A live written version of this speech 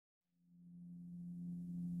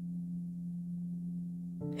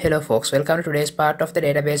Hello folks, welcome to today's part of the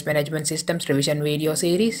database management systems revision video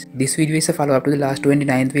series. This video is a follow up to the last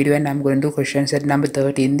 29th video and I'm going to do question set number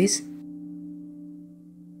 30 in this.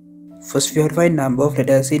 First we have to find number of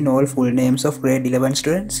letters in all full names of grade 11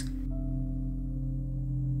 students.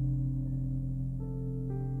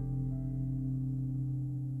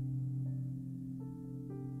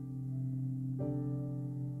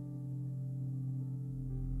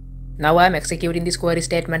 Now I am executing this query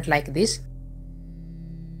statement like this.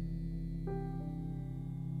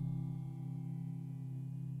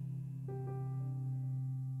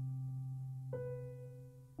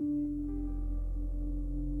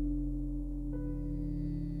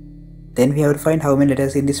 Then we have to find how many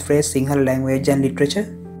letters in this phrase Sinhala language and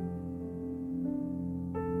literature.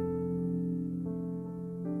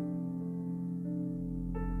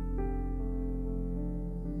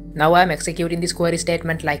 Now I am executing this query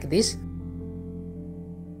statement like this.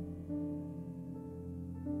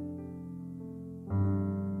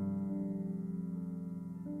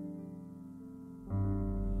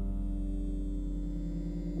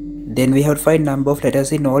 Then we have to find number of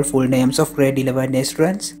letters in all full names of grade 11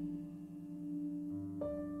 students.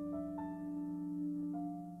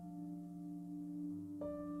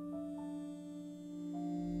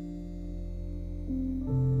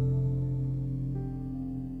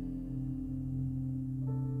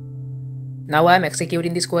 Now I am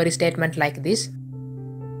executing this query statement like this.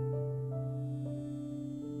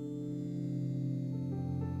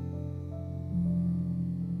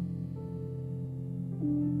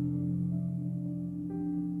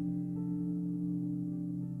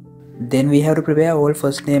 Then we have to prepare all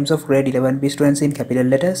first names of grade 11B students in capital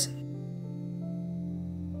letters.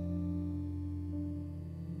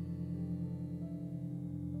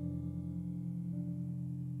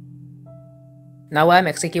 Now I am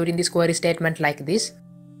executing this query statement like this.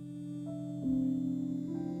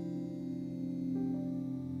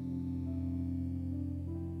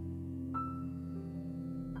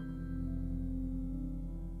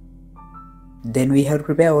 Then we have to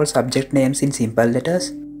prepare all subject names in simple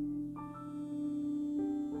letters.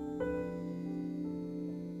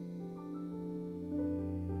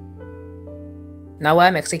 Now I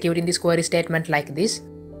am executing this query statement like this.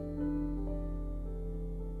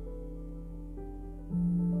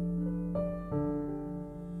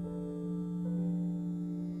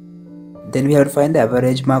 Then we have to find the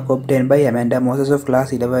average mark obtained by Amanda Moses of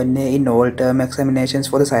class 11A in all term examinations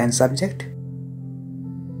for the science subject.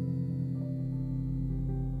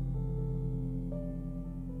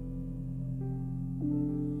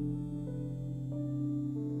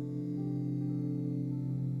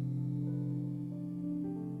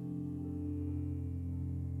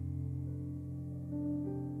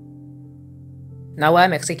 Now I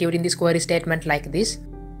am executing this query statement like this.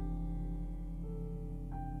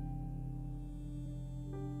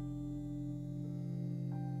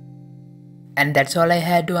 And that's all I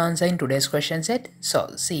had to answer in today's question set.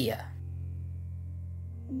 So see ya.